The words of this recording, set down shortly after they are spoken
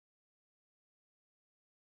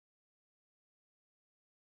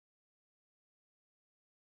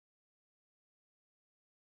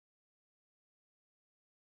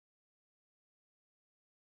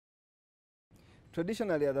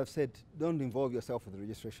Traditionally, as I've said, don't involve yourself with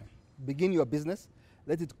registration. Begin your business,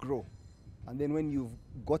 let it grow. And then when you've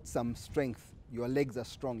got some strength, your legs are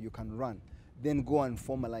strong, you can run, then go and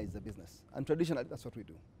formalize the business. And traditionally, that's what we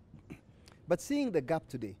do. But seeing the gap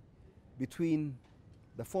today between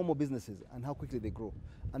the formal businesses and how quickly they grow,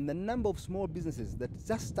 and the number of small businesses that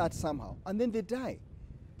just start somehow and then they die,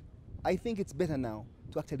 I think it's better now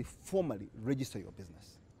to actually formally register your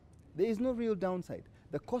business. There is no real downside.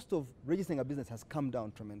 The cost of registering a business has come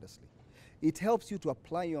down tremendously. It helps you to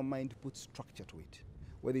apply your mind to put structure to it.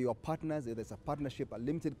 Whether you're partners, whether it's a partnership, a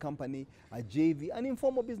limited company, a JV, an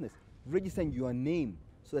informal business, registering your name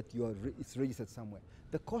so that it's registered somewhere.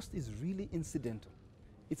 The cost is really incidental.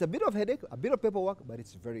 It's a bit of headache, a bit of paperwork, but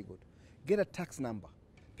it's very good. Get a tax number.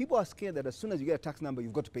 People are scared that as soon as you get a tax number,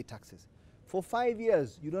 you've got to pay taxes. For 5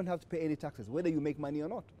 years, you don't have to pay any taxes, whether you make money or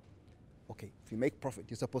not. Okay, if you make profit,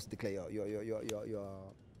 you're supposed to declare your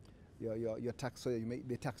tax, so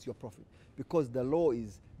they tax your profit. Because the law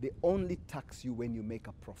is they only tax you when you make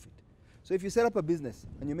a profit. So if you set up a business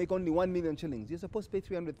and you make only 1 million shillings, you're supposed to pay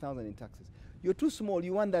 300,000 in taxes. You're too small,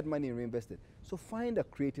 you want that money reinvested. So find a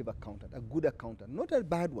creative accountant, a good accountant, not a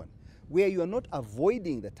bad one, where you are not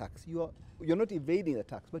avoiding the tax, you're not evading the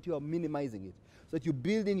tax, but you are minimizing it. So that you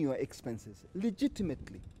build in your expenses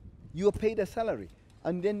legitimately. You are paid a salary.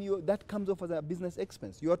 And then that comes off as a business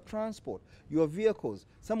expense. Your transport, your vehicles,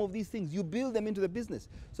 some of these things, you build them into the business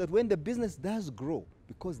so that when the business does grow,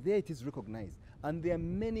 because there it is recognized, and there are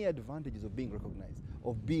many advantages of being recognized,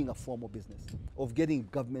 of being a formal business, of getting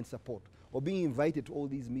government support, of being invited to all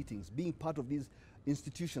these meetings, being part of these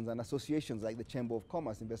institutions and associations like the Chamber of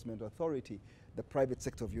Commerce, Investment Authority, the private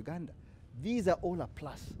sector of Uganda. These are all a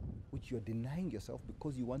plus, which you're denying yourself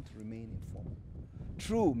because you want to remain informal.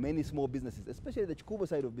 True, many small businesses, especially the Chikubo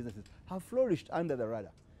side of businesses, have flourished under the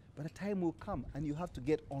radar. But a time will come and you have to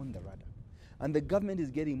get on the radar. And the government is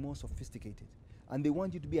getting more sophisticated. And they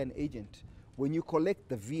want you to be an agent. When you collect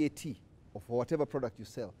the VAT of whatever product you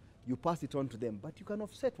sell, you pass it on to them, but you can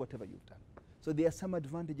offset whatever you've done. So there are some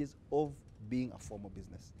advantages of being a formal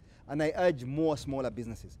business. And I urge more smaller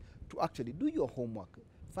businesses to actually do your homework.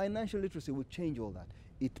 Financial literacy will change all that.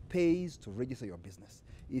 It pays to register your business.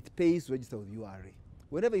 It pays to register with URA.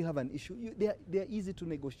 Whenever you have an issue, they're easy to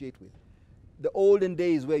negotiate with. The olden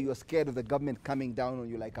days where you're scared of the government coming down on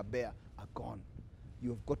you like a bear are gone.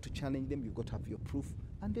 You've got to challenge them, you've got to have your proof,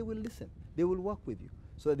 and they will listen. They will work with you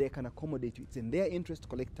so that they can accommodate you. It's in their interest to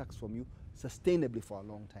collect tax from you sustainably for a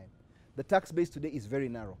long time. The tax base today is very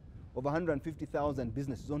narrow. Of 150,000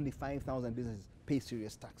 businesses, only 5,000 businesses pay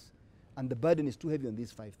serious tax. And the burden is too heavy on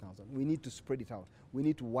these 5,000. We need to spread it out. We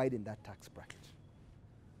need to widen that tax bracket.